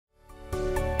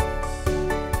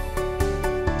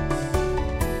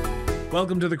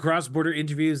Welcome to the Cross Border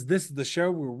Interviews. This is the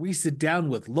show where we sit down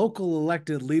with local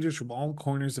elected leaders from all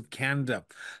corners of Canada.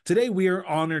 Today, we are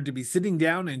honored to be sitting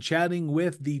down and chatting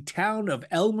with the town of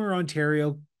Aylmer,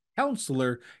 Ontario,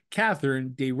 Councillor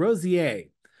Kathryn Desrosiers.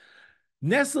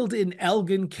 Nestled in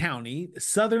Elgin County,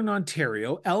 southern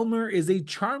Ontario, Aylmer is a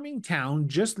charming town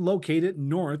just located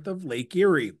north of Lake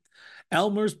Erie.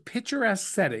 Aylmer's picturesque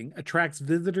setting attracts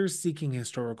visitors seeking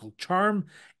historical charm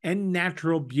and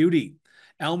natural beauty.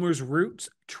 Aylmer's roots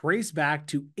trace back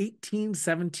to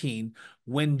 1817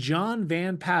 when John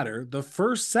Van Patter, the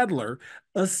first settler,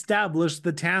 established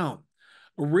the town.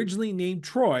 Originally named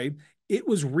Troy, it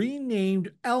was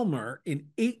renamed Aylmer in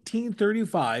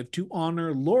 1835 to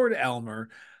honor Lord Aylmer,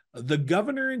 the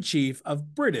governor-in-chief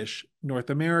of British North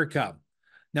America.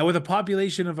 Now, with a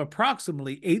population of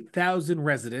approximately 8,000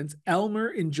 residents, Aylmer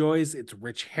enjoys its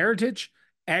rich heritage,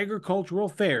 agricultural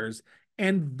fairs,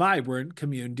 and vibrant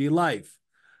community life.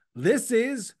 This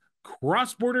is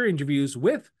Cross Border Interviews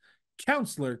with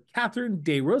Councillor Kathryn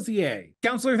Desrosiers.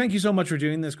 Councillor, thank you so much for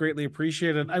doing this. Greatly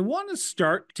appreciated. I want to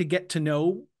start to get to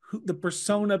know the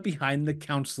persona behind the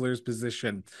councillor's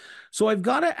position. So I've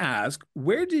got to ask,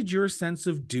 where did your sense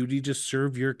of duty to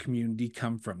serve your community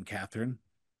come from, Kathryn?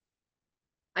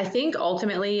 I think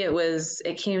ultimately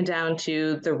it came down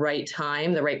to the right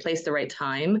time, the right place, the right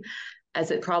time,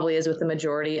 as it probably is with the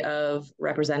majority of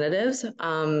representatives.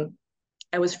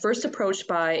 I was first approached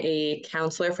by a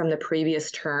councillor from the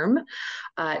previous term,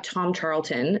 Tom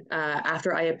Charlton,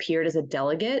 after I appeared as a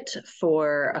delegate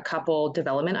for a couple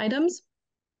development items.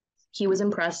 He was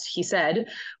impressed, he said,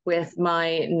 with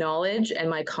my knowledge and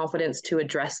my confidence to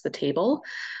address the table.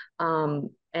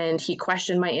 And he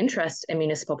questioned my interest in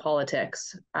municipal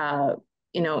politics.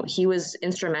 He was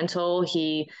instrumental.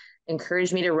 He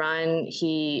encouraged me to run.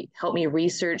 He helped me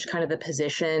research kind of the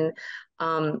position,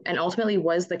 and ultimately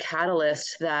was the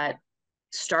catalyst that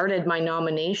started my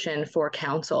nomination for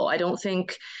council. I don't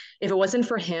think, if it wasn't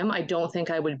for him, I don't think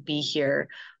I would be here,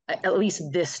 at least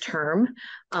this term,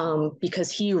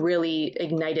 because he really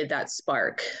ignited that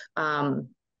spark.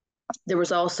 There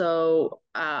was also,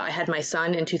 I had my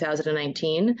son in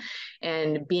 2019,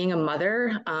 and being a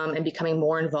mother and becoming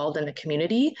more involved in the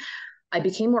community, I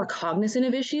became more cognizant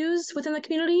of issues within the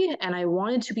community, and I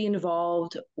wanted to be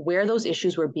involved where those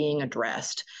issues were being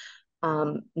addressed.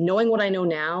 Knowing what I know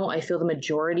now, I feel the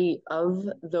majority of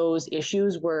those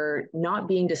issues were not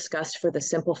being discussed for the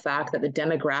simple fact that the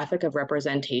demographic of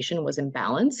representation was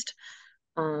imbalanced.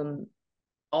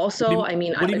 Also, what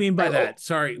do you mean by that?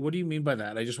 Sorry, what do you mean by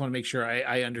that? I just want to make sure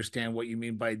I understand what you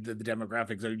mean by the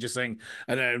demographics. Are you just saying,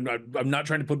 and I'm not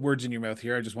trying to put words in your mouth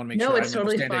here. I just want to make sure. No, it's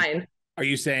totally fine. Are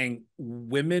you saying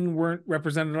women weren't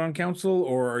represented on council,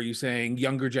 or are you saying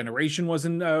younger generation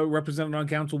wasn't represented on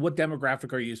council? What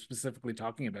demographic are you specifically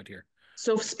talking about here?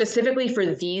 So specifically for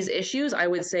these issues, I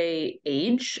would say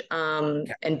age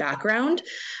and background.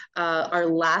 Our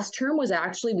last term was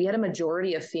actually, we had a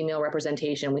majority of female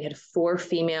representation. We had 4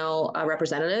 female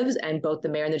representatives, and both the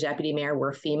mayor and the deputy mayor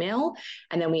were female.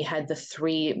 And then we had the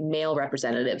 3 male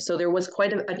representatives. So there was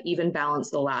quite an even balance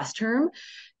the last term.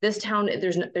 This term,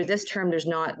 there's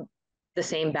not the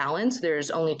same balance. There's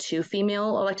only 2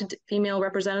 elected female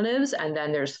representatives, and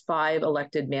then there's 5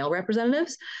 elected male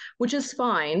representatives, which is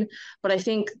fine. But I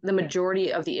think the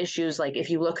majority of the issues, like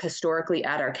if you look historically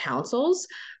at our councils,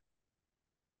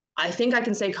 I think I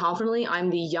can say confidently I'm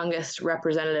the youngest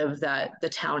representative that the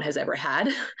town has ever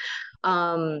had.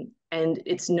 And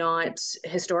it's not,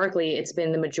 historically, it's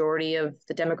been the majority of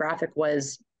the demographic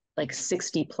was like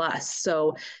 60 plus.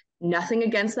 So nothing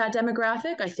against that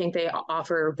demographic. I think they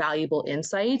offer valuable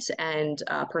insight and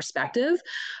perspective.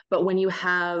 But when you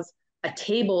have a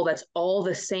table that's all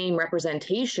the same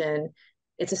representation,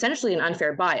 it's essentially an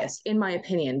unfair bias, in my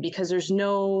opinion, because there's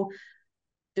no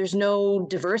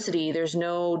diversity, there's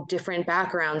no different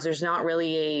backgrounds, there's not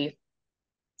really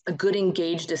a good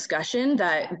engaged discussion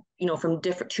that, from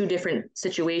two different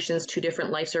situations, 2 different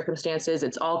life circumstances,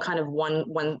 it's all kind of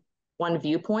one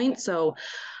viewpoint. So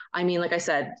I mean, like I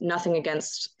said, nothing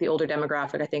against the older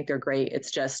demographic. I think they're great.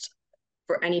 It's just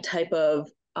for any type of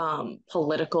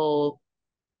political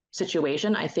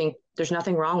situation, I think there's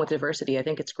nothing wrong with diversity. I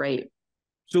think it's great.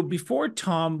 So before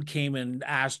Tom came and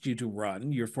asked you to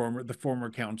run, the former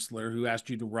councillor who asked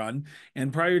you to run,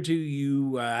 and prior to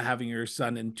you having your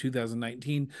son in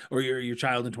 2019, or your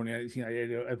child in 2019,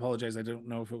 I apologize. I don't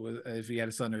know if he had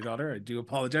a son or daughter. I do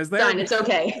apologize there. Son, it's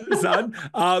okay. Son.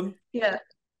 Yeah.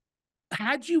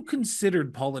 Had you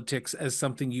considered politics as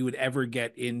something you would ever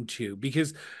get into?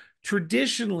 Because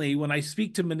traditionally, when I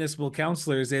speak to municipal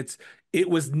councillors, it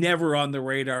was never on the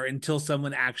radar until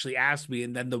someone actually asked me,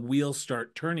 and then the wheels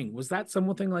start turning. Was that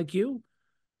something like you?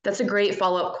 That's a great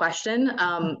follow-up question.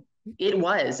 It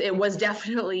was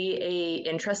definitely a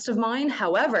interest of mine.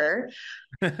 However,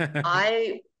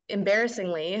 I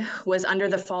embarrassingly was under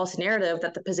the false narrative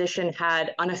that the position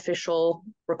had unofficial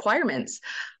requirements,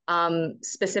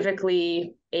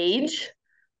 specifically age,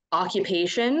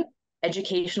 occupation,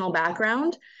 educational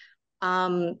background.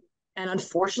 Um, and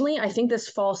unfortunately, I think this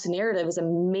false narrative is a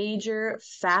major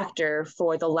factor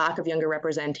for the lack of younger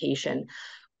representation.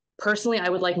 Personally, I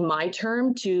would like my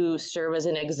term to serve as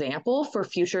an example for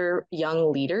future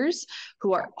young leaders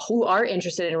who are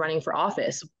interested in running for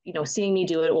office. Seeing me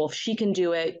do it, well, if she can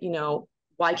do it,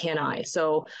 why can't I?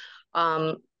 So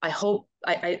I hope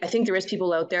I think there is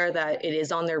people out there that it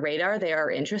is on their radar. They are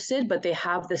interested, but they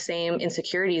have the same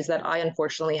insecurities that I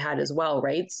unfortunately had as well,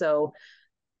 right? So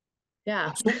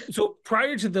yeah. So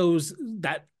prior to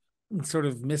that sort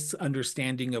of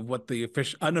misunderstanding of what the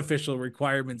unofficial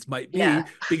requirements might Yeah. be,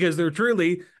 because they're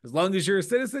truly, as long as you're a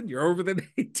citizen, you're over than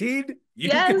 18, you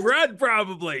can Yes. run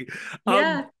probably. Um,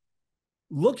 Yeah.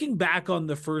 looking back on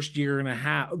the first year and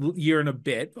a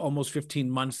bit, almost 15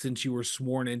 months since you were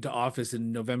sworn into office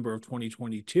in November of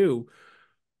 2022,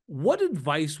 what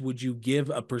advice would you give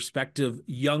a prospective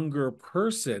younger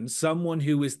person, someone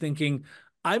who is thinking,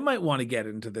 I might want to get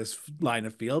into this line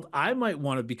of field. I might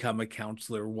want to become a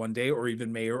counselor one day, or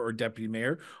even mayor or deputy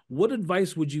mayor. What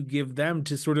advice would you give them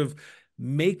to sort of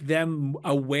make them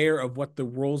aware of what the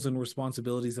roles and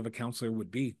responsibilities of a counselor would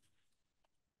be?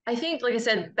 I think, like I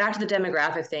said, back to the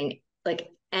demographic thing, like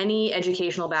any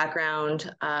educational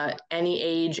background, any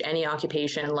age, any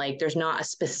occupation, like there's not a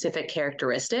specific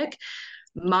characteristic.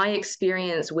 My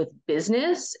experience with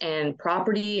business and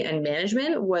property and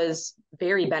management was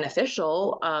very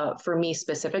beneficial for me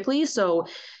specifically. So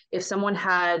if someone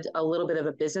had a little bit of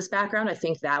a business background, I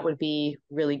think that would be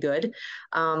really good.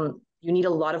 You need a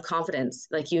lot of confidence.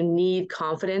 Like you need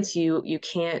confidence. You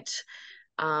can't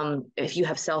if you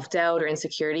have self-doubt or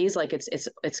insecurities, like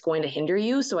it's going to hinder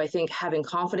you. So I think having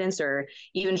confidence, or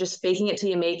even just faking it till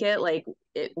you make it, like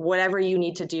whatever you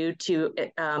need to do to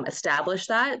establish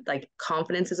that, like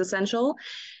confidence is essential.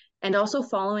 And also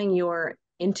following your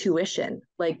intuition,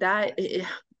 like that.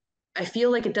 I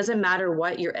feel like it doesn't matter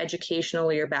what your educational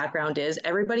or your background is.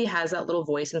 Everybody has that little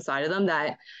voice inside of them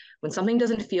that when something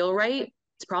doesn't feel right,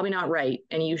 it's probably not right.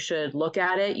 And you should look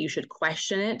at it, you should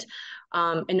question it,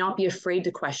 and not be afraid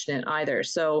to question it either.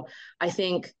 So I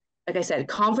think, like I said,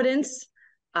 confidence,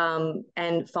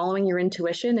 and following your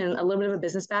intuition and a little bit of a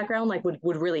business background like would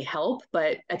really help.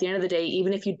 But at the end of the day,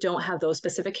 even if you don't have those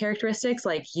specific characteristics,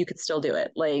 like you could still do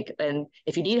it. Like, and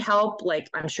if you need help, like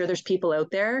I'm sure there's people out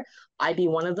there. I'd be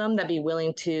one of them that'd be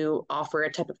willing to offer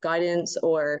a type of guidance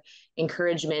or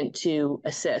encouragement to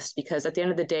assist, because at the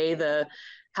end of the day, the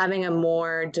having a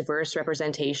more diverse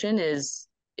representation is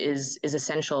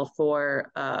essential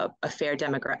for a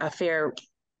fair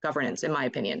governance, in my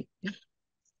opinion.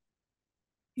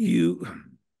 You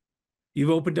You've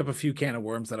opened up a few can of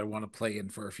worms that I want to play in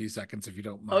for a few seconds, if you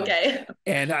don't mind. Okay.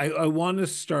 And I want to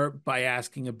start by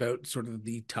asking about sort of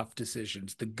the tough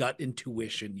decisions, the gut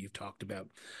intuition you've talked about.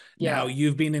 Now, Yeah.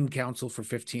 you've been in council for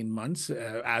 15 months.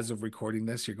 As of recording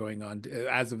this, you're going on,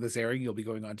 as of this airing, you'll be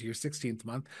going on to your 16th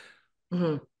month.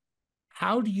 Mm-hmm.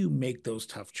 How do you make those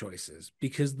tough choices?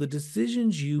 Because the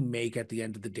decisions you make at the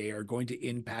end of the day are going to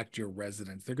impact your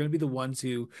residents. They're going to be the ones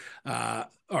who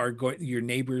are going, your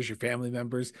neighbors, your family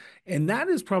members, and that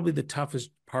is probably the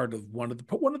toughest part of one of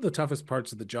the toughest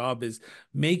parts of the job is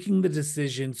making the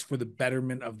decisions for the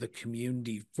betterment of the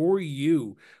community. For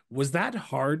you, was that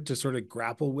hard to sort of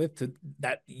grapple with?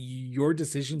 That your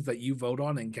decisions that you vote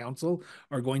on in council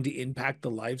are going to impact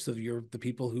the lives of the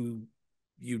people who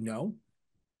you know?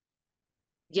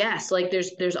 Yes, like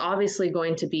there's obviously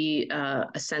going to be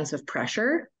a sense of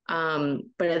pressure,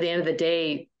 but at the end of the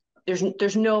day,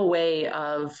 there's no way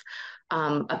of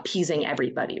appeasing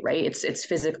everybody, right? It's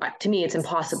physical. To me, it's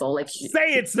impossible. Like,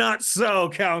 say it's not so,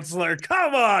 counselor.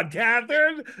 Come on,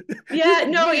 Kathryn. You yeah,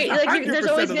 can no, please there's 100%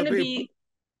 always of the going to people. be,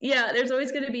 yeah, there's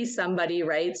always going to be somebody,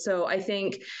 right? So I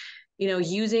think,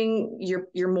 using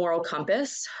your moral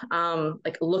compass,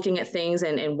 like looking at things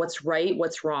and what's right,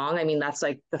 what's wrong. I mean, that's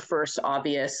like the first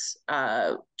obvious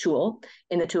tool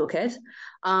in the toolkit.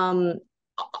 Um,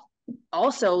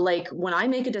 Also, like when I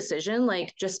make a decision,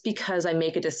 like just because I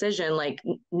make a decision, like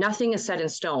nothing is set in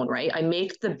stone, right? I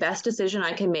make the best decision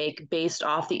I can make based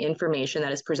off the information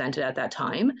that is presented at that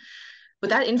time. But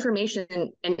that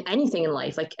information and anything in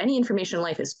life, like any information in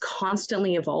life, is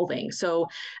constantly evolving. So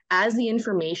as the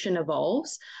information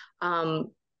evolves,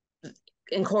 um,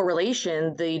 in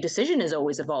correlation, the decision is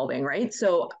always evolving, right?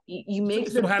 So you So, make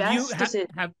the so have you best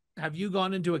decision. have you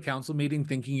gone into a council meeting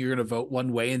thinking you're going to vote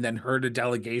one way and then heard a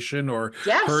delegation or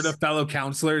heard a Yes, fellow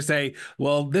councillor say,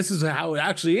 "Well, this is how it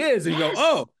actually is," and you go, yes,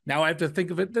 "Oh, now I have to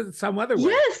think of it some other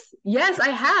way." yes, I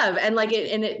have. And like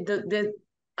the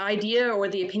idea or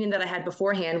the opinion that I had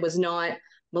beforehand was not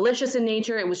malicious in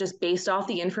nature. It was just based off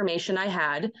the information I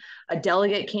had. A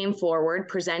delegate came forward,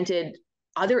 presented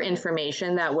other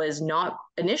information that was not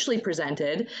initially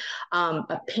presented,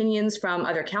 opinions from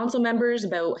other council members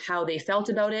about how they felt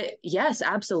about it. Yes,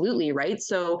 absolutely, right?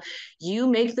 So you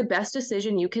make the best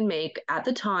decision you can make at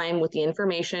the time with the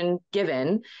information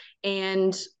given.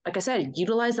 And like I said,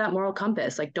 utilize that moral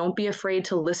compass. Like, don't be afraid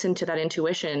to listen to that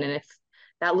intuition. And if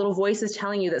that little voice is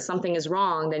telling you that something is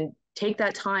wrong, then take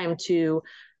that time to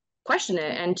question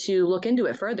it and to look into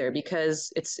it further,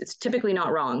 because it's typically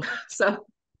not wrong. So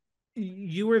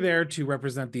You were there to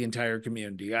represent the entire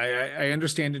community. I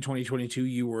understand in 2022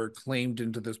 you were claimed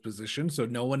into this position, so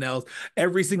no one else,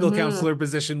 every single mm-hmm. councillor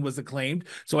position was acclaimed.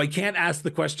 So I can't ask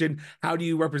the question, how do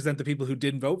you represent the people who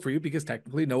didn't vote for you? Because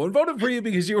technically no one voted for you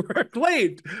because you were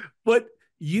acclaimed. But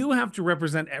you have to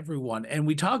represent everyone. And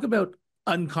we talk about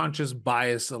unconscious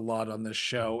bias a lot on this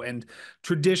show. And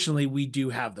traditionally, we do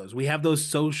have those. We have those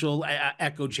social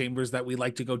echo chambers that we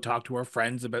like to go talk to our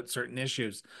friends about certain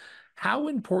issues. How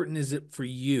important is it for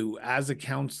you as a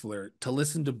counselor to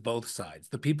listen to both sides,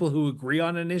 the people who agree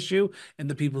on an issue and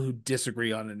the people who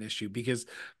disagree on an issue? Because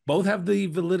both have the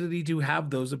validity to have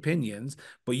those opinions,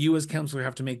 but you as counselor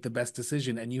have to make the best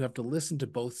decision and you have to listen to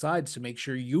both sides to make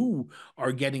sure you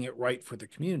are getting it right for the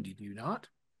community. Do you not?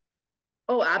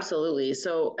 Oh, absolutely.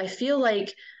 So I feel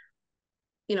like,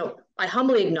 I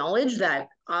humbly acknowledge that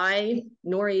I,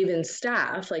 nor even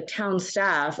staff, like town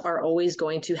staff, are always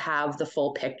going to have the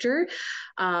full picture.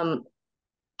 Um,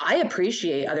 I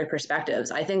appreciate other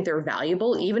perspectives. I think they're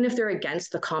valuable, even if they're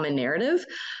against the common narrative.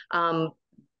 Um,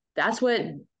 that's what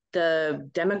the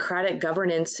democratic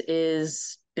governance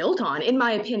is built on, in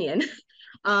my opinion.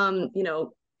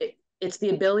 It's the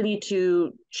ability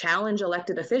to challenge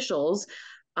elected officials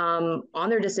on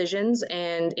their decisions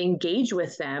and engage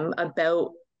with them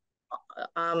about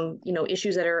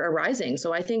issues that are arising.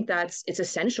 So I think it's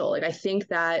essential. Like, I think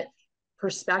that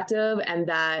perspective and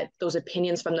that those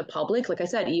opinions from the public, like I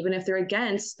said, even if they're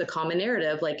against the common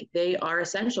narrative, like, they are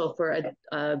essential for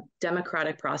a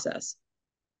democratic process.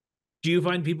 Do you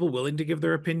find people willing to give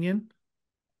their opinion?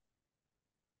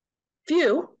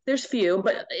 There's few,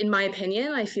 but in my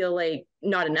opinion, I feel like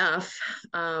not enough.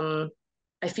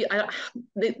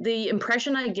 The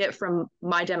impression I get from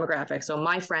my demographic, so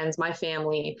my friends, my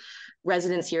family,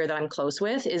 residents here that I'm close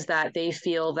with, is that they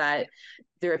feel that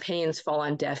their opinions fall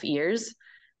on deaf ears,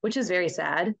 which is very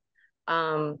sad.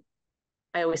 Um,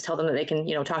 I always tell them that they can,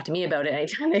 talk to me about it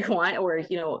anytime they want, or,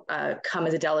 come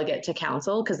as a delegate to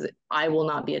council, because I will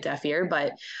not be a deaf ear.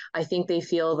 But I think they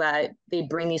feel that they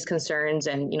bring these concerns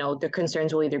and, their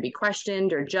concerns will either be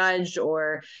questioned or judged,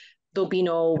 or there'll be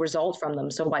no result from them.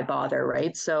 So why bother,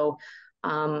 right? So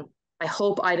I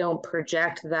hope I don't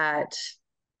project that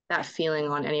feeling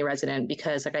on any resident,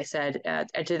 because like I said, at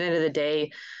the end of the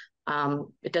day,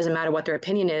 it doesn't matter what their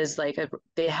opinion is. Like,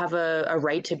 they have a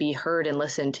right to be heard and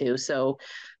listened to. So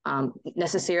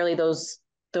necessarily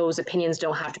those opinions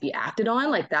don't have to be acted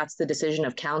on. Like, that's the decision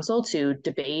of council to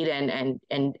debate and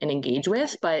engage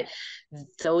with. But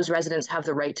those residents have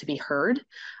the right to be heard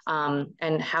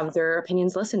and have their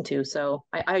opinions listened to. So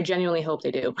I genuinely hope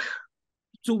they do.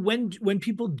 So when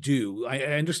people do, I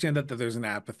understand that there's an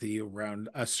apathy around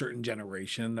a certain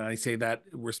generation. And I say that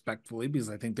respectfully because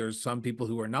I think there's some people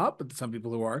who are not, but some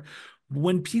people who are.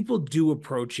 When people do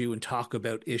approach you and talk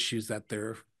about issues that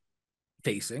they're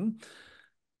facing,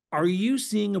 are you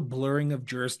seeing a blurring of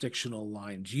jurisdictional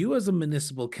lines? You, as a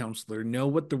municipal councillor, know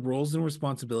what the roles and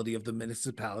responsibility of the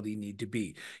municipality need to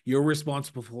be. You're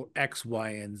responsible for X, Y,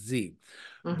 and Z.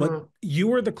 But Mm-hmm.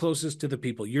 you are the closest to the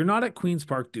people. You're not at Queen's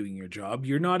Park doing your job.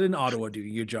 You're not in Ottawa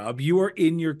doing your job. You are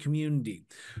in your community.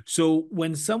 So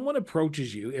when someone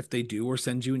approaches you, if they do, or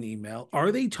sends you an email,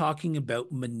 are they talking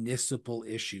about municipal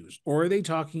issues or are they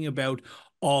talking about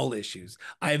all issues?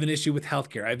 I have an issue with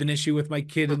healthcare. I have an issue with my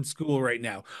kid in school right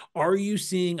now. Are you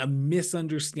seeing a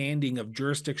misunderstanding of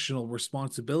jurisdictional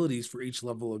responsibilities for each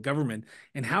level of government?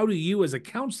 And how do you, as a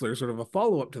counselor, sort of a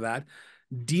follow up to that,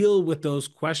 deal with those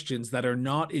questions that are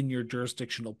not in your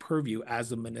jurisdictional purview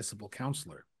as a municipal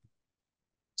counselor?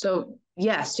 So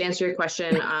yes, to answer your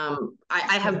question, I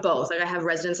have both. Like, I have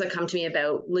residents that come to me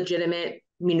about legitimate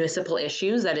municipal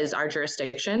issues, that is our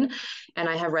jurisdiction, and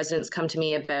I have residents come to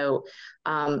me about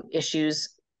issues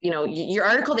your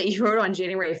article that you wrote on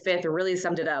January 5th really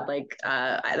summed it up. Like,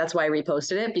 that's why I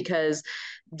reposted it, because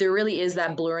there really is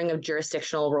that blurring of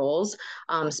jurisdictional roles,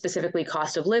 specifically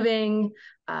cost of living,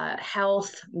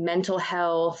 health, mental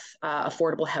health,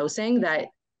 affordable housing, that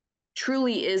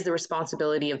truly is the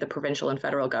responsibility of the provincial and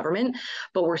federal government.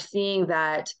 But we're seeing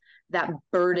that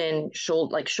burden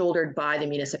shouldered by the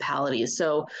municipalities.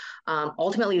 So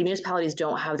ultimately, the municipalities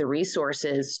don't have the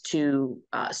resources to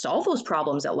solve those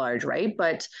problems at large, right?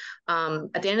 But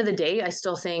at the end of the day, I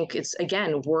still think it's,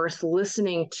 again, worth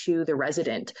listening to the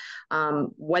resident.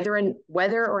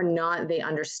 Whether or not they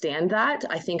understand that,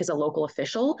 I think as a local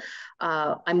official,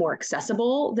 I'm more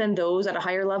accessible than those at a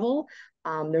higher level.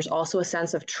 There's also a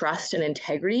sense of trust and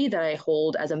integrity that I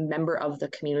hold as a member of the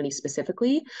community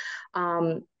specifically.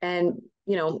 And,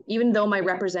 even though my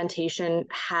representation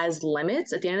has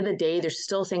limits, at the end of the day, there's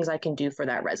still things I can do for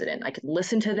that resident. I can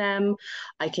listen to them,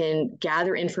 I can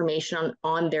gather information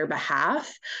on their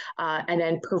behalf, and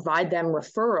then provide them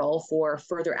referral for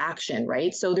further action,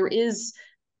 right? So there is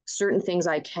certain things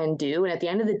I can do. And at the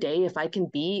end of the day, if I can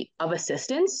be of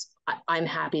assistance, I'm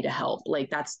happy to help. Like,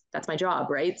 that's my job,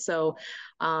 right? So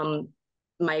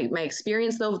my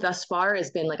experience though thus far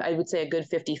has been, like, I would say a good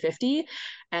 50-50,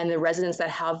 and the residents that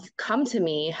have come to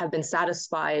me have been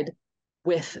satisfied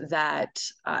with that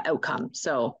outcome.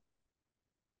 So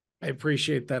I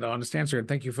appreciate that honest answer, and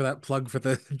thank you for that plug for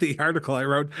the article I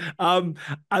wrote. I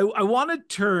want to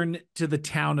turn to the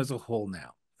town as a whole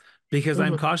now, because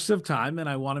I'm cautious of time and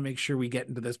I want to make sure we get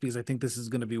into this, because I think this is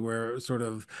going to be where sort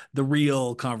of the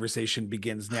real conversation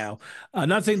begins now.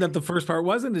 Not saying that the first part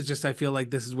wasn't, it's just I feel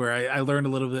like this is where I learned a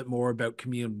little bit more about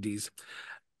communities.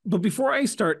 But before I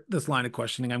start this line of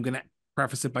questioning, I'm going to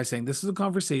preface it by saying this is a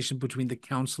conversation between the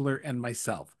counselor and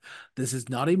myself. This is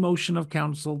not a motion of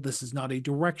council. This is not a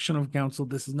direction of council.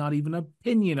 This is not even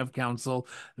opinion of council.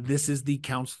 This is the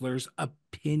counselor's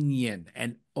opinion,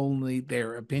 and only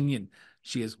their opinion.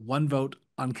 She has one vote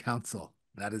on council.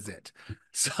 That is it.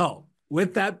 So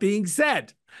with that being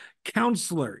said,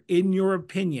 counselor, in your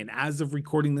opinion, as of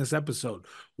recording this episode,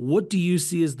 what do you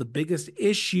see as the biggest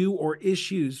issue or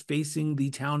issues facing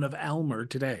the town of Aylmer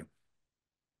today?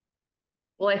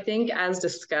 Well, I think, as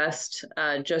discussed,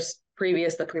 the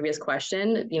previous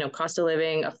question, cost of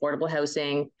living, affordable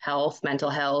housing, health,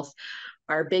 mental health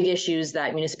are big issues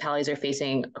that municipalities are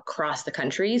facing across the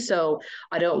country. So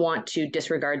I don't want to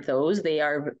disregard those. They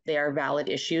are valid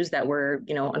issues that we're,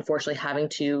 unfortunately having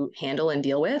to handle and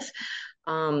deal with.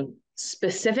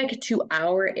 Specific to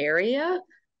our area,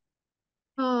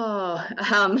 I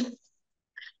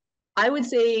would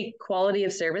say quality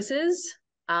of services,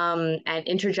 and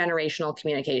intergenerational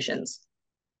communications.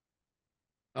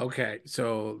 Okay,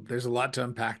 so there's a lot to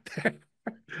unpack there.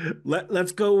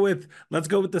 Let's go with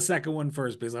the second one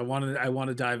first, because I want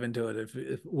to dive into it.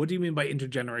 If what do you mean by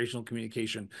intergenerational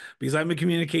communication? Because I'm a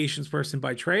communications person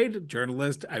by trade,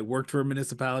 journalist. I worked for a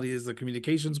municipality as a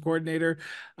communications coordinator.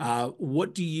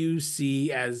 What do you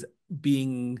see as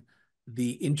being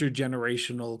the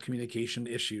intergenerational communication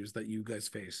issues that you guys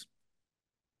face?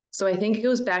 So I think it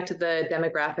goes back to the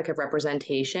demographic of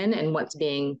representation and what's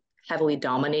being heavily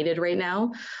dominated right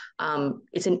now.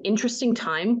 It's an interesting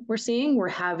time we're seeing. We're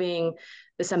having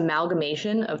this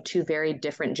amalgamation of two very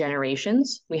different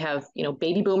generations. We have,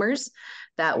 baby boomers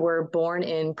that were born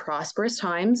in prosperous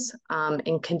times,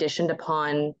 and conditioned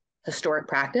upon historic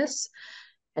practice.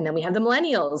 And then we have the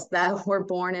millennials that were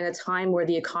born in a time where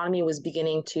the economy was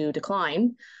beginning to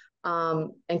decline,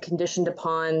 and conditioned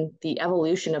upon the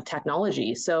evolution of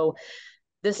technology. So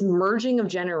this merging of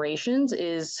generations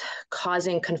is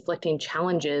causing conflicting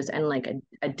challenges and like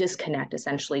a disconnect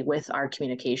essentially with our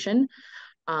communication.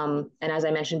 And as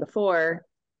I mentioned before,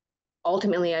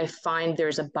 ultimately I find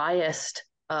there's a bias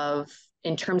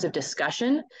in terms of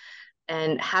discussion,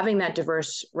 and having that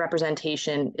diverse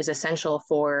representation is essential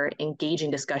for engaging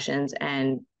discussions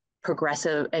and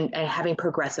having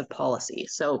progressive policy.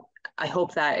 So I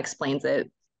hope that explains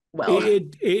it well.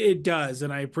 It does,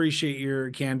 and I appreciate your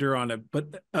candor on it.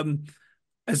 But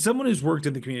as someone who's worked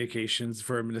in the communications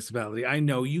for a municipality, I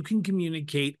know you can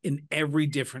communicate in every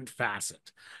different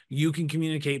facet. You can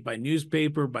communicate by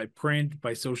newspaper, by print,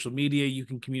 by social media. You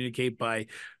can communicate by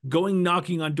going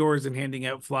knocking on doors and handing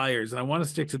out flyers. And I want to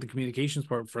stick to the communications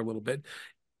part for a little bit.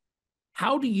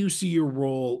 How do you see your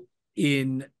role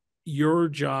in your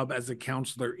job as a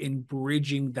counselor in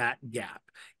bridging that gap,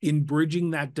 in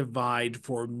bridging that divide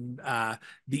for the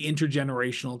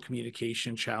intergenerational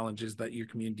communication challenges that your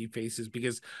community faces?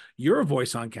 Because you're a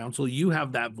voice on council, you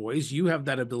have that voice, you have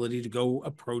that ability to go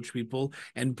approach people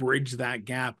and bridge that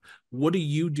gap. What are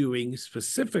you doing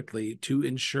specifically to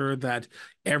ensure that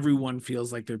everyone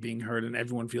feels like they're being heard and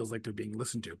everyone feels like they're being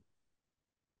listened to?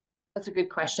 That's a good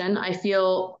question. I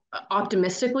feel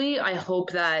optimistically, I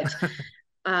hope that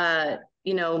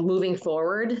moving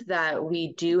forward, that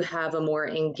we do have a more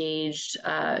engaged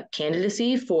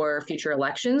candidacy for future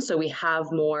elections. So we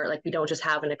have more, like, we don't just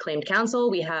have an acclaimed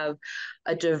council, we have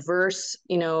a diverse,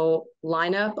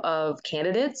 lineup of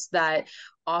candidates that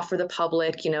offer the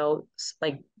public,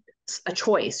 like a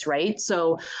choice, right?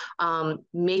 So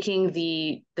making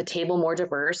the table more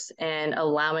diverse and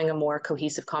allowing a more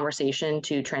cohesive conversation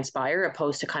to transpire,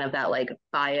 opposed to kind of that like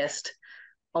biased,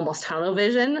 almost tunnel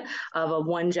vision of a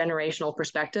one generational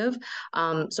perspective.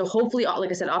 So hopefully, like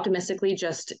I said, optimistically,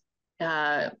 just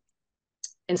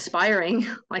inspiring,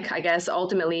 like, I guess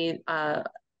ultimately are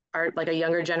like a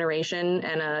younger generation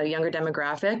and a younger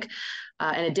demographic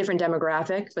and a different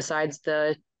demographic besides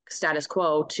the status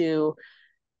quo to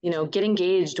get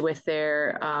engaged with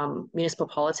their municipal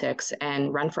politics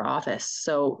and run for office.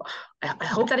 So I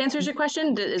hope that answers your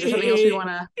question. Is there something else we It, want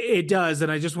to? it does.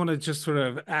 And I just want to just sort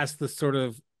of ask the sort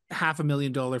of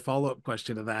 $500,000 follow-up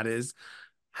question to that is,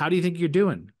 how do you think you're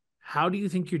doing? How do you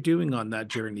think you're doing on that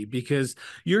journey? Because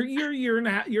you're a year and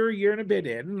a bit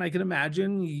in, and I can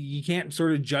imagine you can't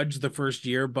sort of judge the first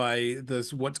year by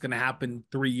this what's going to happen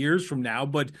 3 years from now.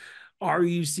 But are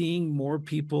you seeing more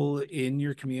people in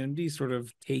your community sort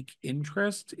of take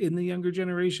interest in the younger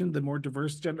generation, the more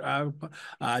diverse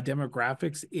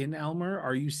demographics in Aylmer?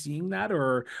 Are you seeing that,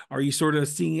 or are you sort of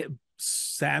seeing it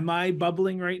semi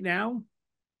bubbling right now?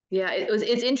 Yeah,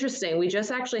 it's interesting. We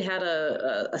just actually had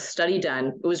a study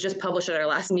done. It was just published at our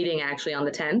last meeting, actually, on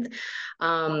the 10th,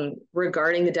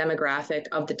 regarding the demographic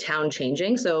of the town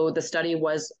changing. So the study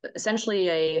was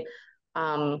essentially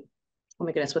oh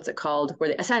my goodness, what's it called?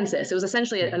 A census. It was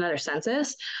essentially another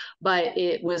census, but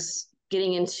it was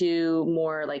getting into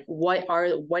more like what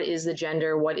is the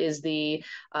gender, what is the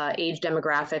age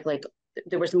demographic. Like,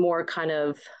 there was more kind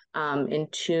of in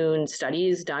tune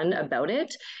studies done about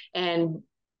it, and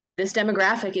this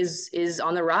demographic is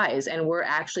on the rise, and we're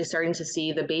actually starting to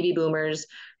see the baby boomers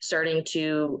starting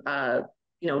to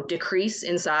decrease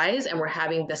in size, and we're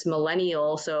having this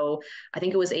millennial, so I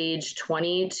think it was age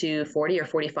 20 to 40 or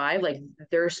 45, like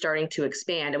they're starting to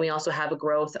expand. And we also have a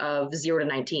growth of 0 to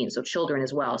 19, so children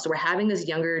as well. So we're having this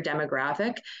younger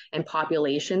demographic and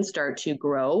population start to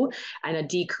grow, and a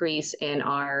decrease in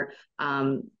our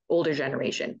older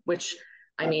generation, which,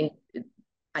 I mean,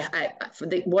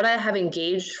 what I have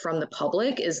engaged from the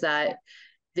public is that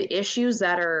the issues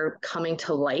that are coming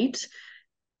to light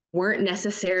weren't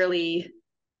necessarily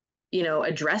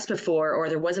addressed before, or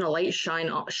there wasn't a light shone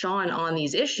on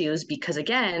these issues, because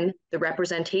again, the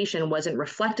representation wasn't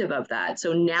reflective of that.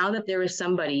 So now that there is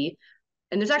somebody,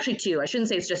 and there's actually two, I shouldn't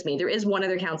say it's just me, there is one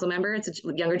other council member, it's a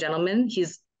younger gentleman,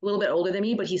 he's a little bit older than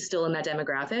me, but he's still in that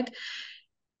demographic.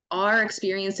 Our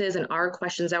experiences and our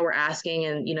questions that we're asking,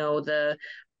 and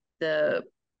the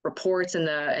reports and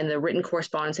the written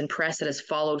correspondence and press that has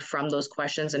followed from those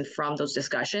questions and from those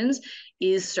discussions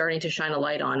is starting to shine a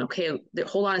light on, okay,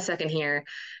 hold on a second here.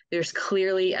 There's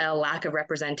clearly a lack of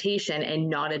representation and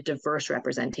not a diverse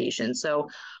representation. So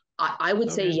I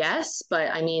would say yes, but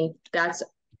I mean, that's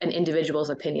an individual's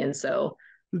opinion. So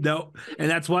no, and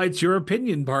that's why it's your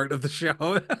opinion part of the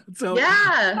show. So,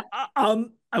 yeah.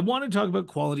 I want to talk about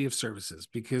quality of services,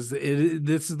 because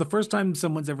this is the first time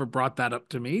someone's ever brought that up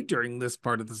to me during this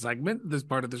part of the segment, this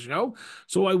part of the show.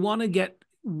 So I want to get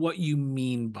what you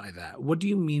mean by that. What do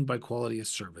you mean by quality of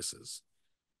services?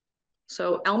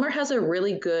 So Aylmer has a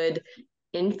really good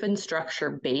infrastructure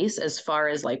base as far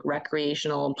as like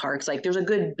recreational parks. Like, there's a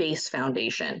good base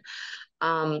foundation.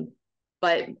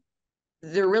 But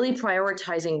they're really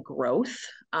prioritizing growth,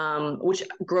 which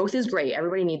growth is great.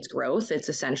 Everybody needs growth. It's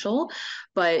essential.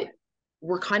 But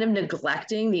we're kind of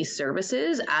neglecting these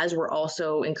services as we're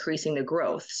also increasing the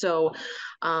growth. So,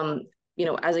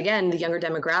 as again, the younger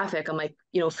demographic, I'm like,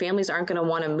 families aren't going to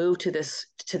want to move to this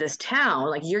town.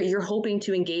 Like, you're hoping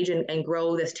to engage and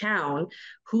grow this town.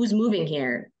 Who's moving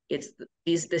here? It's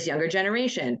this younger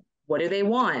generation. What do they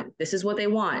want? This is what they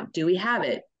want. Do we have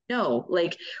it? No.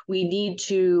 Like, we need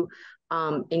to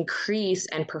increase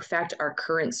and perfect our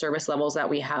current service levels that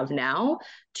we have now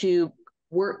to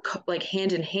work like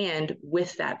hand in hand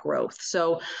with that growth.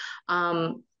 So,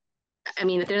 I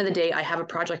mean, at the end of the day, I have a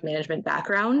project management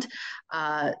background.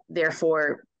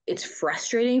 Therefore, it's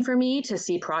frustrating for me to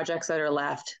see projects that are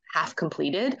left half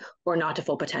completed or not to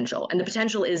full potential. And the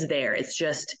potential is there. It's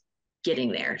just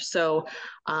getting there. So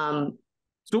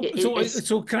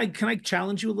So can I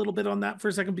challenge you a little bit on that for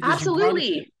a second,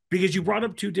 absolutely. because you brought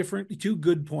up two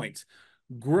good points.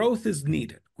 Growth is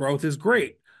needed. Growth is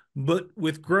great, but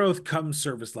with growth comes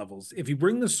service levels. If you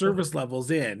bring the service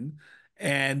levels in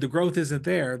and the growth isn't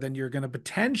there, then you're going to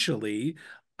potentially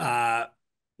uh,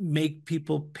 make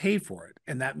people pay for it,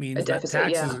 and that A means that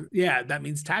deficit, yeah.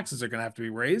 taxes are going to have to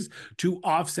be raised to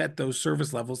offset those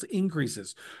service levels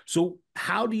increases. So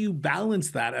how do you balance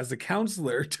that as a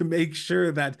counselor to make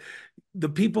sure that the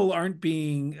people aren't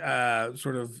being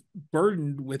sort of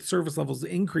burdened with service levels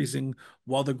increasing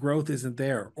while the growth isn't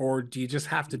there? Or do you just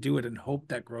have to do it and hope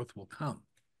that growth will come?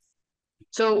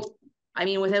 So, I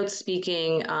mean, without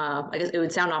speaking, I guess it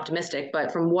would sound optimistic,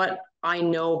 but from what I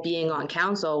know being on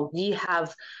council, we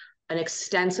have an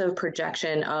extensive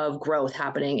projection of growth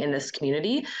happening in this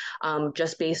community,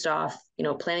 just based off,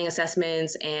 planning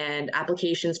assessments and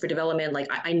applications for development. Like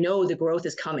I know the growth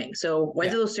is coming. So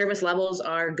whether Yeah. those service levels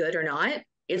are good or not,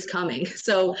 it's coming.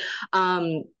 So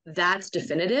that's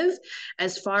definitive.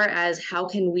 As far as how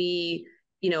can we,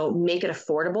 make it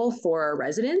affordable for our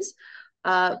residents,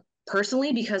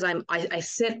 personally, because I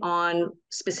sit on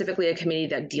specifically a committee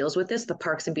that deals with this, the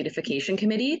Parks and Beautification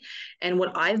Committee. And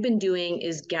what I've been doing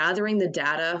is gathering the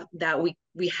data that we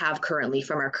have currently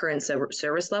from our current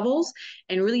service levels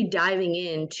and really diving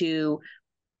into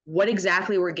what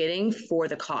exactly we're getting for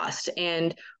the cost.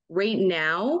 And right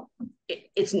now,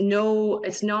 it's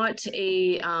not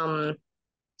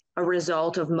a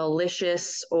result of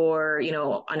malicious or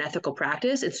unethical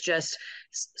practice. It's just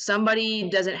somebody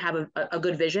doesn't have a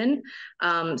good vision.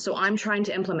 So I'm trying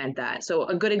to implement that. So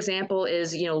a good example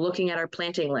is looking at our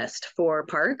planting list for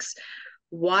parks.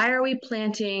 Why are we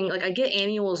planting, like, I get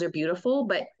annuals are beautiful,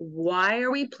 but why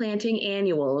are we planting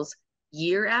annuals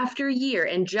year after year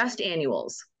and just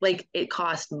annuals? Like, it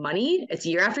costs money. It's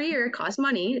year after year, it costs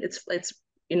money. It's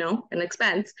an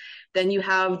expense. Then you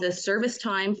have the service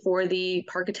time for the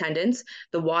park attendants,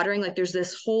 the watering. Like, there's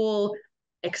this whole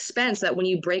expense that when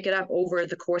you break it up over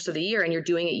the course of the year and you're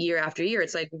doing it year after year,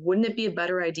 it's like, wouldn't it be a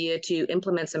better idea to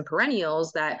implement some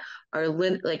perennials that are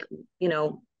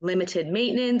limited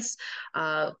maintenance,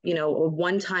 a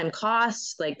one-time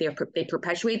cost, like they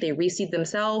perpetuate, they reseed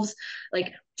themselves,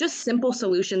 like just simple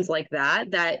solutions like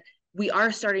that we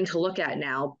are starting to look at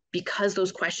now because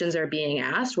those questions are being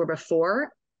asked, where before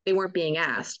they weren't being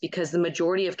asked because the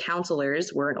majority of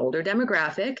counselors were an older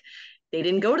demographic. They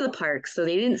didn't go to the parks, so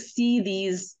they didn't see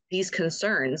these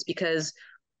concerns because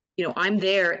I'm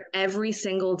there every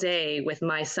single day with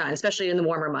my son, especially in the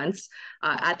warmer months,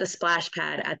 at the splash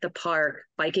pad, at the park,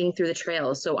 biking through the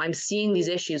trails. So I'm seeing these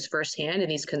issues firsthand and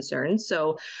these concerns.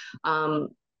 So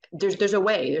there's a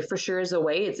way. There for sure is a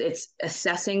way. It's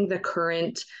assessing the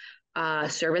current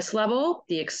service level,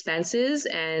 the expenses,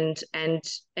 and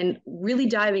really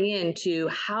diving into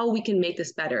how we can make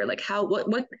this better. Like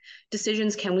what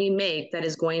decisions can we make that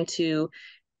is going to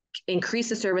increase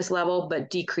the service level but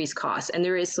decrease costs? And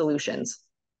there is solutions.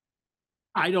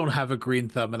 I don't have a green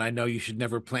thumb, and I know you should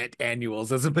never plant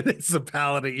annuals as a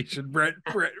municipality. You should plant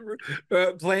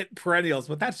perennials,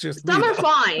 but that's just me, Some are though.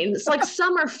 fine. It's like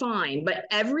some are fine, but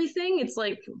everything, it's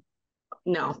like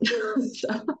no.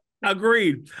 So,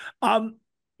 Agreed. Um,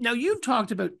 Now you've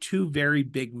talked about two very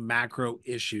big macro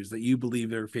issues that you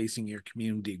believe are facing your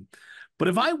community. But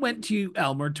if I went to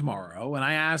Aylmer tomorrow and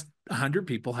I asked 100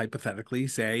 people hypothetically,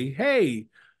 say, hey,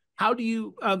 how do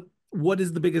you, what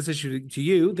is the biggest issue to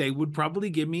you? They would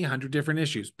probably give me 100 different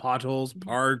issues: potholes,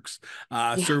 parks,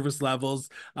 yeah. service levels,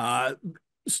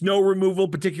 snow removal,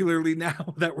 particularly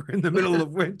now that we're in the middle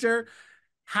of winter.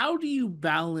 How do you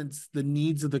balance the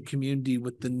needs of the community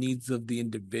with the needs of the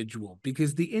individual?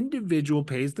 Because the individual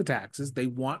pays the taxes. They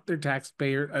want their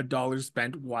taxpayer dollars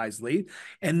spent wisely,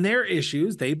 and their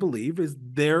issues, they believe, is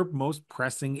their most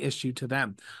pressing issue to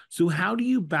them. So how do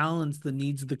you balance the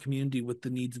needs of the community with the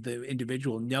needs of the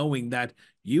individual, knowing that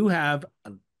you have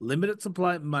a limited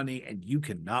supply of money and you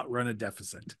cannot run a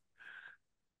deficit?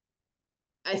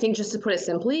 I think, just to put it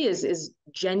simply, is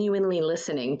genuinely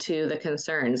listening to the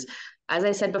concerns. As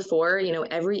I said before,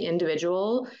 every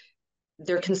individual,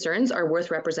 their concerns are worth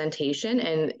representation,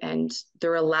 and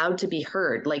they're allowed to be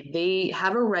heard. Like, they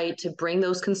have a right to bring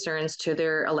those concerns to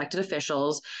their elected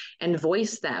officials and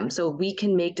voice them so we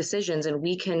can make decisions and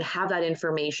we can have that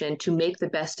information to make the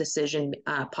best decision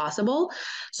possible.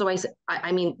 So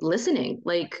I mean, listening,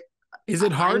 like, Is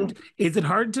it I'm hard? Is it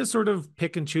hard to sort of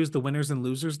pick and choose the winners and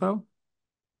losers, though?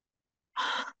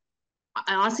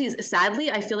 honestly,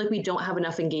 sadly, I feel like we don't have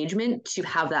enough engagement to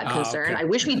have that Oh, concern. okay. I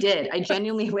wish we did. I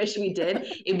genuinely wish we did.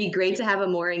 It'd be great to have a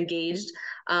more engaged,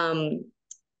 um,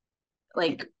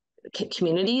 like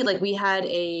community. Like we had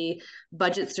a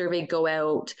budget survey go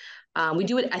out. We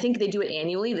do it, I think they do it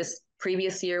annually. This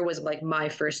previous year was like my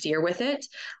first year with it.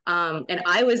 And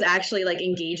I was actually like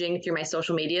engaging through my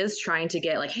social medias, trying to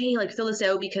get like, hey, like fill this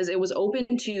out, because it was open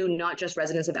to not just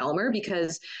residents of Aylmer,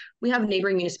 because we have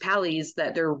neighboring municipalities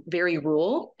that they're very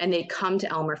rural and they come to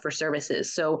Aylmer for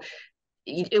services. So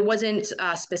it wasn't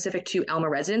specific to Aylmer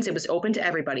residents. It was open to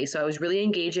everybody. So I was really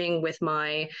engaging with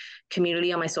my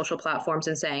community on my social platforms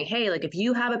and saying, hey, like if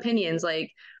you have opinions,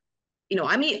 like,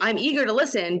 I'm eager to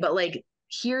listen, but like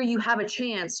here you have a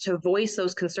chance to voice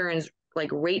those concerns, like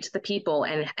rate the people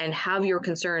and have your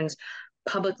concerns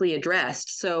publicly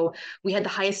addressed. So we had the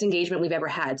highest engagement we've ever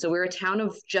had. So we're a town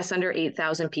of just under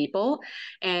 8,000 people,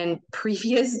 and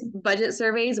previous budget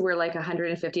surveys were like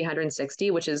 150,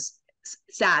 160, which is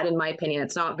sad in my opinion.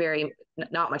 It's not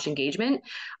much engagement.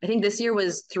 I think this year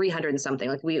was 300 and something.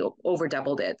 Like we over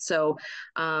doubled it. So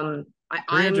I,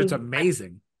 300's I'm I,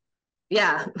 amazing.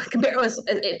 yeah, compared with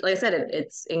it, like I said,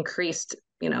 it's increased,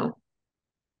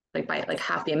 like by like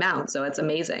half the amount. So it's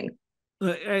amazing.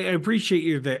 I appreciate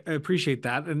you that. I appreciate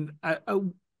that, and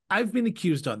I've been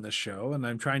accused on this show, and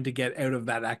I'm trying to get out of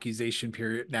that accusation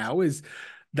period now. Is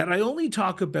that I only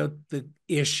talk about the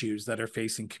issues that are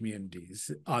facing communities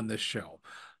on this show.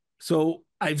 So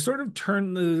I've sort of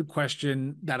turned the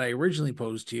question that I originally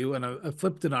posed to you, and I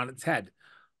flipped it on its head.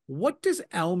 What does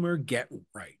Aylmer get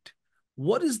right?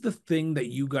 What is the thing that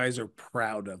you guys are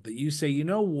proud of that you say, you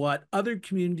know what, other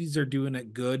communities are doing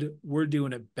it good, we're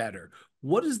doing it better?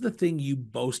 What is the thing you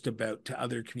boast about to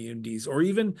other communities or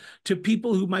even to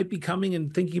people who might be coming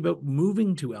and thinking about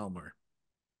moving to Aylmer?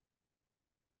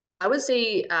 I would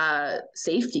say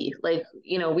safety. Like,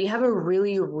 we have a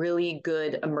really, really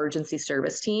good emergency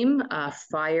service team,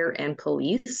 fire and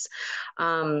police.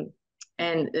 Um,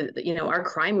 and our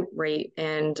crime rate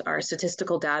and our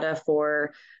statistical data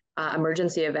for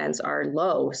emergency events are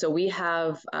low. So we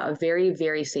have a very,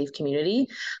 very safe community.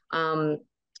 Um,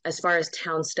 as far as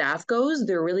town staff goes,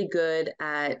 they're really good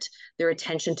at their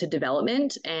attention to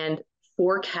development and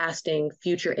forecasting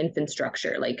future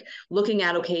infrastructure, like looking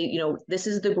at, okay, this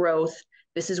is the growth,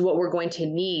 this is what we're going to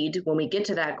need when we get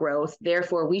to that growth.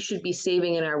 Therefore, we should be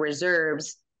saving in our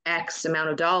reserves X amount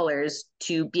of dollars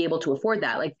to be able to afford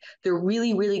that. Like they're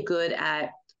really, really good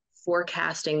at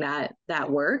forecasting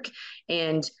that work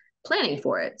and planning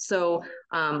for it. So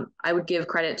I would give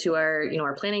credit to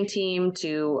our planning team,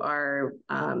 to our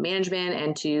management,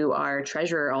 and to our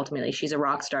treasurer. Ultimately, she's a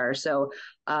rock star. So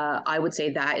I would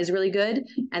say that is really good.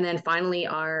 And then finally,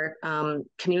 our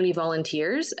community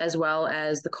volunteers, as well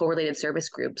as the co-related service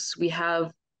groups. We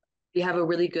have a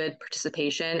really good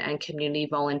participation and community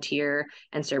volunteer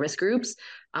and service groups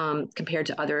compared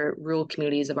to other rural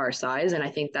communities of our size. And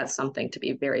I think that's something to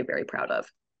be very, very proud of.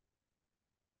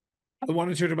 I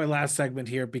want to turn to my last segment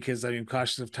here because I'm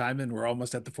cautious of time and we're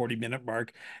almost at the 40-minute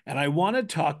mark. And I want to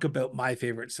talk about my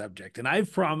favorite subject. And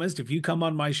I've promised if you come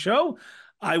on my show,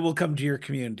 I will come to your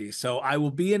community. So I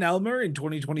will be in Aylmer in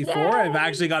 2024. I've Yay!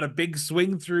 actually got a big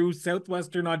swing through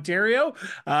southwestern Ontario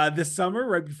this summer,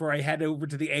 right before I head over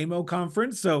to the AMO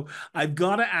conference. So I've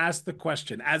got to ask the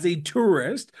question, as a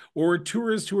tourist or a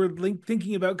tourist who are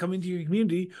thinking about coming to your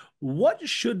community, what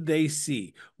should they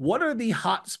see? What are the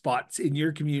hot spots in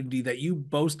your community that you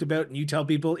boast about and you tell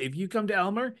people, if you come to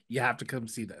Aylmer, you have to come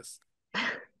see this?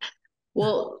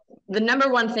 Well, the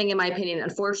number one thing, in my opinion,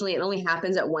 unfortunately, it only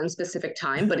happens at one specific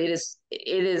time, but it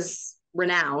is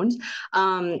renowned.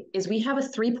 Is we have a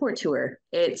three-port tour.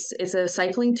 It's a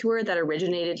cycling tour that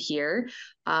originated here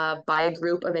by a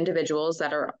group of individuals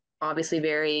that are obviously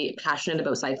very passionate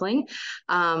about cycling.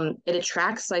 It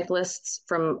attracts cyclists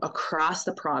from across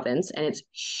the province, and it's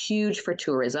huge for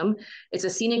tourism. It's a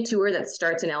scenic tour that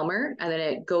starts in Aylmer, and then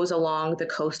it goes along the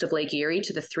coast of Lake Erie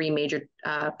to the three major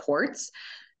ports.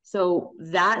 So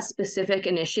that specific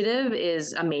initiative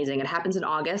is amazing. It happens in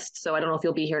August. So I don't know if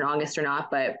you'll be here in August or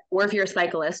not, or if you're a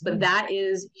cyclist, but that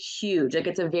is huge. Like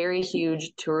it's a very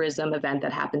huge tourism event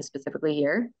that happens specifically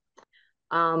here.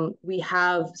 We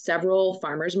have several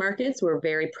farmers markets. We're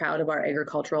very proud of our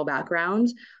agricultural background.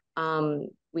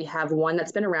 We have one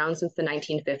that's been around since the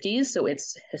 1950s, so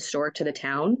it's historic to the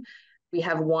town. We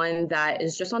have one that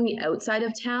is just on the outside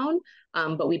of town,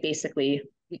 but we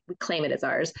claim it as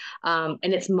ours, and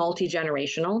it's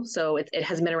multi-generational. So it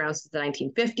has been around since the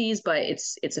 1950s, but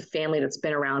it's a family that's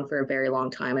been around for a very long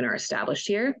time and are established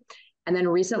here. And then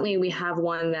recently we have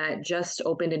one that just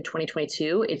opened in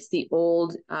 2022. It's the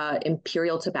old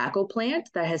Imperial tobacco plant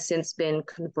that has since been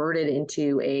converted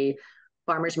into a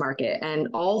farmer's market. And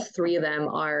all three of them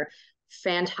are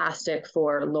fantastic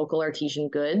for local artisan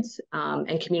goods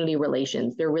and community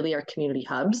relations. They're really our community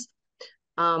hubs.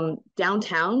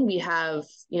 Downtown, we have,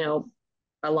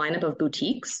 a lineup of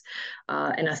boutiques,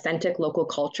 an authentic local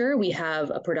culture. We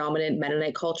have a predominant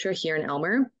Mennonite culture here in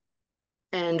Aylmer,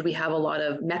 and we have a lot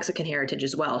of Mexican heritage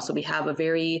as well. So we have a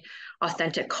very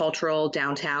authentic cultural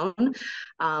downtown.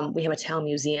 We have a town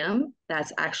museum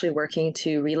that's actually working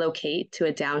to relocate to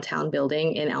a downtown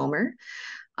building in Aylmer.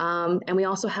 And we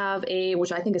also have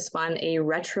which I think is fun, a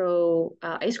retro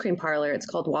ice cream parlor. It's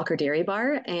called Walker Dairy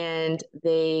Bar, and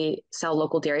they sell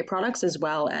local dairy products as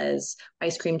well as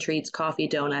ice cream treats, coffee,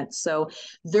 donuts. So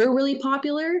they're really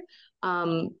popular.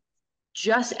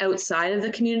 Just outside of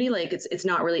the community, like it's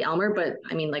not really Aylmer, but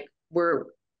I mean, like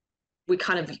we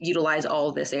kind of utilize all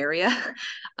of this area.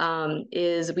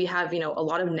 Is we have, a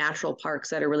lot of natural parks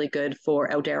that are really good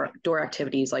for outdoor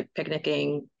activities like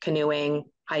picnicking, canoeing,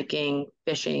 hiking,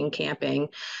 fishing, camping.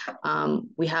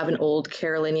 We have an old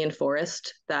Carolinian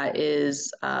forest that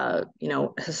is,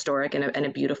 historic and a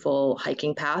beautiful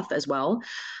hiking path as well.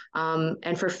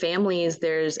 And for families,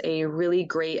 there's a really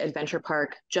great adventure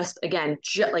park just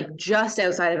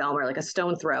outside of Aylmer, like a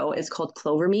stone throw. It's called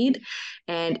Clovermead,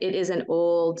 and it is an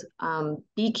old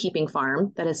beekeeping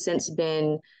farm that has since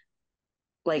been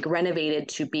like renovated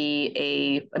to be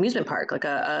a amusement park, like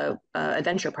a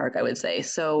adventure park, I would say.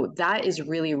 So that is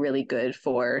really, really good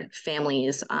for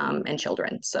families and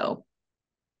children. So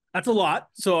That's a lot.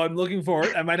 So I'm looking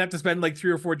forward. I might have to spend like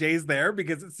 3 or 4 days there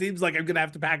because it seems like I'm going to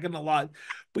have to pack in a lot.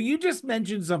 But you just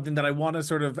mentioned something that I want to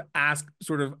sort of ask,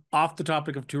 sort of off the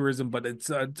topic of tourism, but it's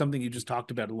something you just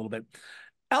talked about a little bit.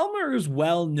 Aylmer is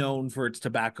well known for its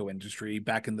tobacco industry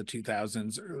back in the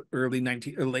 2000s,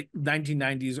 late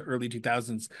 1990s, early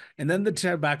 2000s. And then the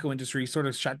tobacco industry sort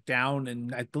of shut down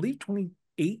in, I believe,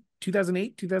 2008,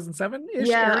 2007-ish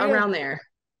yeah, area. around there.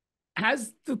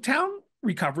 Has the town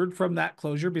recovered from that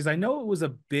closure? Because I know it was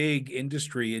a big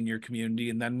industry in your community,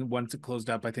 and then once it closed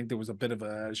up, I think there was a bit of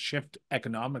a shift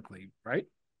economically, right?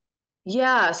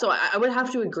 Yeah, so I would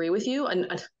have to agree with you.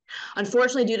 And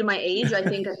unfortunately, due to my age, I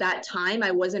think at that time I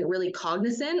wasn't really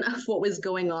cognizant of what was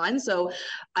going on. So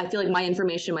I feel like my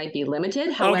information might be limited.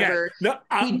 Okay. However, No,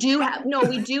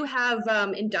 we do have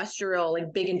industrial,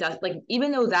 like big industrial, like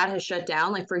even though that has shut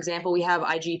down, like for example, we have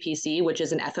IGPC, which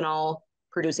is an ethanol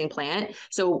producing plant.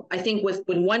 So I think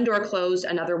when one door closed,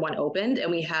 another one opened, and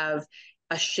we have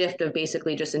a shift of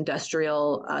basically just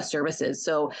industrial services.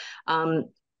 So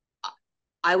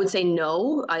I would say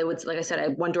no. Like I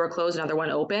said, one door closed, another one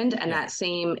opened, and yeah.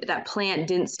 that plant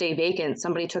didn't stay vacant.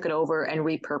 Somebody took it over and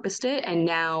repurposed it, and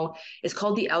now it's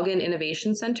called the Elgin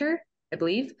Innovation Center, I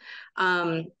believe.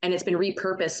 And it's been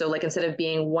repurposed. So like instead of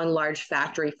being one large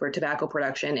factory for tobacco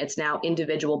production, it's now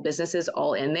individual businesses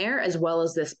all in there, as well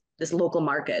as this local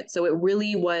market. So it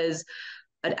really was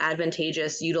an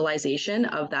advantageous utilization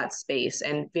of that space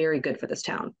and very good for this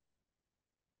town.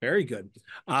 Very good.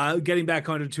 Getting back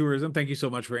onto tourism. Thank you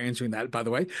so much for answering that, by the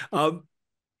way.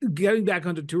 Getting back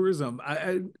onto tourism,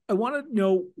 I want to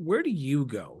know, where do you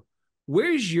go?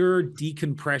 Where's your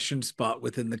decompression spot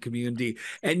within the community?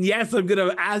 And yes, I'm going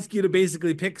to ask you to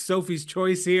basically pick Sophie's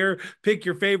choice here, pick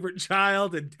your favorite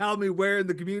child, and tell me where in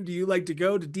the community you like to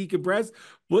go to decompress.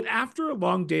 But after a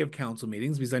long day of council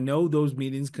meetings, because I know those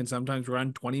meetings can sometimes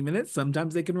run 20 minutes,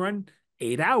 sometimes they can run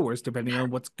 8 hours, depending on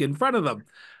what's in front of them.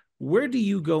 Where do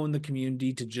you go in the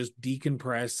community to just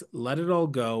decompress, let it all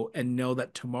go, and know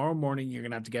that tomorrow morning you're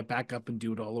going to have to get back up and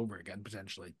do it all over again,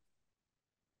 potentially?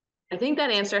 I think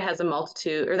that answer has a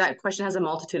multitude, or that question has a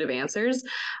multitude of answers.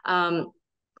 Um,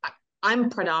 I'm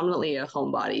predominantly a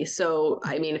homebody. So,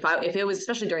 I mean, if it was,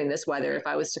 especially during this weather, if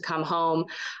I was to come home,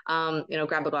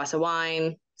 grab a glass of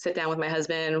wine, sit down with my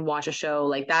husband, watch a show,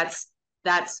 like that's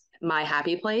my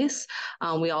happy place.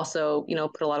 We also,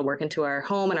 put a lot of work into our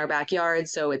home and our backyard.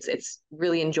 So it's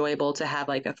really enjoyable to have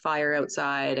like a fire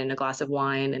outside and a glass of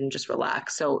wine and just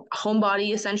relax. So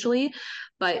homebody essentially.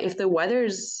 But if the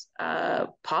weather's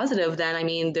positive, then I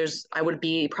mean, I would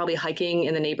be probably hiking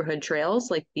in the neighborhood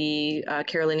trails like the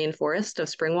Carolinian Forest of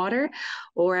Springwater,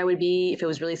 or I would be, if it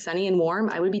was really sunny and warm,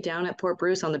 I would be down at Port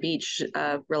Bruce on the beach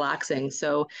relaxing.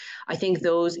 So I think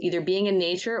those, either being in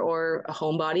nature or a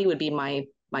homebody, would be my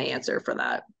answer for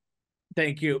that.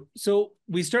 Thank you. So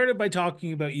we started by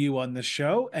talking about you on this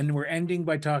show, and we're ending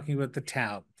by talking about the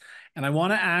town. And I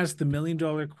want to ask the $1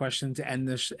 million question to end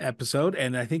this episode.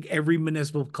 And I think every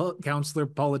municipal councillor,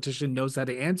 politician knows how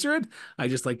to answer it. I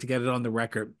just like to get it on the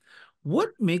record. What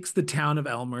makes the town of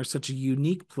Aylmer such a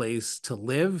unique place to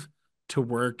live, to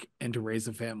work, and to raise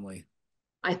a family?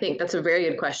 I think that's a very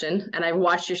good question. And I've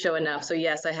watched your show enough. So,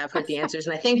 yes, I have heard the answers.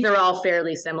 And I think they're all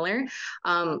fairly similar.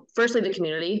 Firstly, the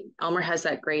community. Aylmer has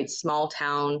that great small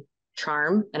town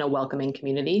charm and a welcoming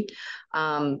community.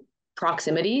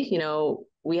 Proximity,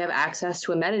 we have access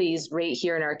to amenities right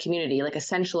here in our community, like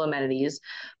essential amenities,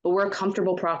 but we're a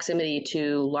comfortable proximity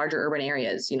to larger urban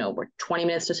areas. We're 20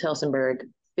 minutes to Tilsonburg,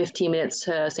 15 minutes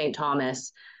to St.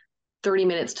 Thomas, 30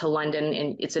 minutes to London,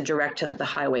 and it's a direct to the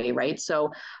highway, right?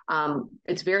 So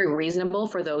it's very reasonable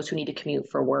for those who need to commute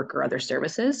for work or other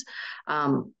services.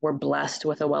 We're blessed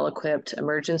with a well-equipped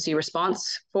emergency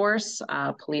response force,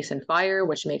 police and fire,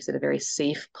 which makes it a very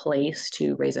safe place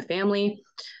to raise a family.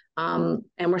 And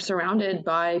we're surrounded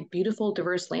by beautiful,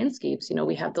 diverse landscapes.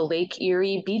 We have the Lake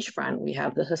Erie beachfront, we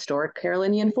have the historic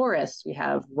Carolinian forest, we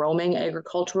have roaming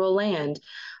agricultural land,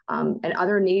 and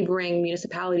other neighboring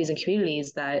municipalities and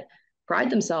communities that pride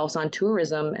themselves on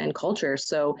tourism and culture.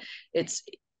 So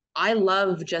I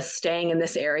love just staying in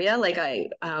this area. Like I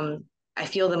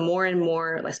feel the more and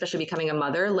more, especially becoming a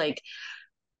mother, like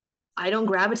I don't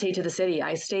gravitate to the city.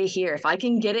 I stay here. If I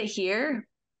can get it here,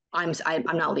 I'm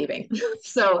not leaving.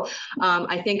 So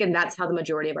I think, and that's how the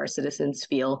majority of our citizens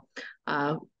feel.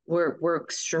 We're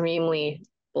extremely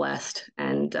blessed,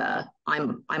 and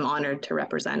I'm honored to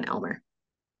represent Aylmer.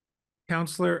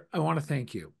 Counselor, I want to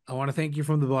thank you. I want to thank you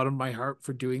from the bottom of my heart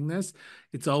for doing this.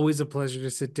 It's always a pleasure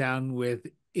to sit down with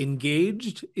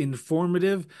engaged,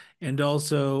 informative, and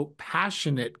also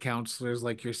passionate counselors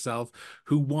like yourself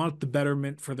who want the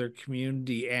betterment for their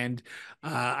community. And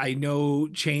I know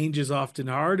change is often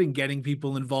hard, and getting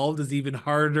people involved is even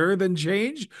harder than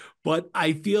change. But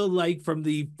I feel like from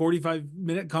the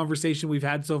 45-minute conversation we've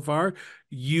had so far,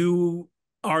 you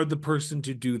are the person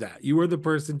to do that. You are the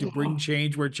person to bring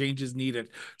change where change is needed.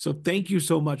 So thank you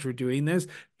so much for doing this.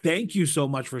 Thank you so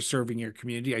much for serving your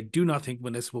community. I do not think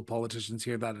municipal politicians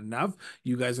hear that enough.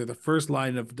 You guys are the first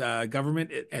line of government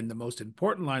and the most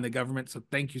important line of government. So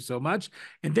thank you so much.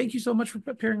 And thank you so much for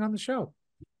appearing on the show.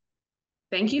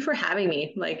 Thank you for having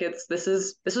me. Like this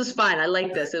was fun. I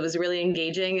like this. It was really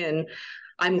engaging, and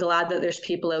I'm glad that there's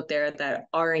people out there that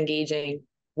are engaging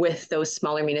with those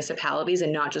smaller municipalities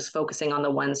and not just focusing on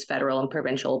the ones federal and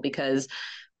provincial, because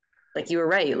like you were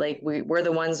right, like we're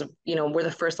the ones, we're the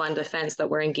first line of defense that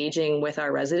we're engaging with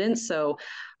our residents. So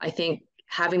I think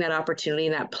having that opportunity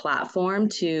and that platform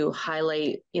to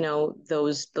highlight,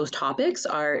 those topics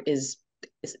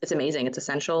it's amazing. It's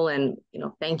essential. And,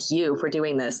 thank you for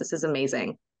doing this. This is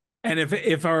amazing. And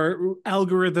if our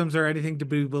algorithms are anything to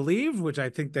be believed, which I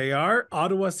think they are,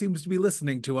 Ottawa seems to be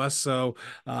listening to us. So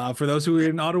for those who are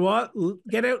in Ottawa,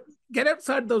 get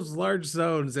outside those large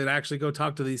zones and actually go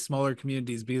talk to these smaller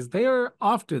communities, because they are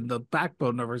often the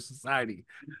backbone of our society.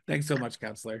 Thanks so much,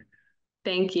 Councillor.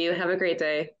 Thank you. Have a great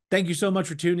day. Thank you so much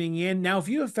for tuning in. Now, if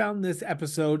you have found this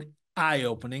episode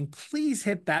eye-opening, please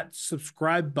hit that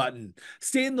subscribe button.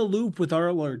 Stay in the loop with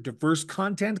all our diverse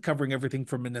content covering everything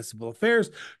from municipal affairs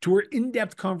to our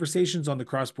in-depth conversations on the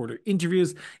cross-border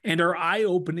interviews and our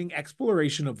eye-opening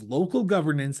exploration of local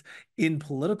governance in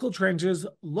political trenches,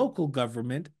 local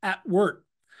government at work.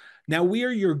 Now, we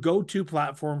are your go-to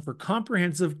platform for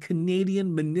comprehensive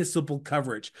Canadian municipal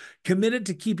coverage, committed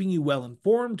to keeping you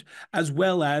well-informed as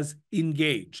well as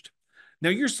engaged. Now,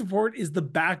 your support is the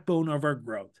backbone of our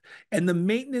growth, and the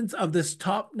maintenance of this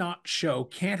top-notch show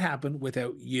can't happen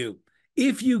without you.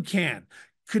 If you can,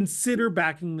 consider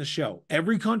backing the show.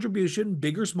 Every contribution,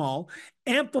 big or small,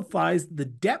 amplifies the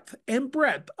depth and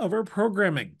breadth of our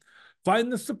programming.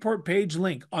 Find the support page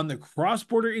link on the Cross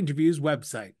Border Interviews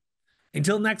website.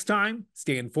 Until next time,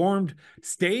 stay informed,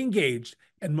 stay engaged,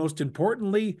 and most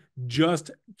importantly,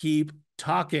 just keep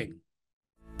talking.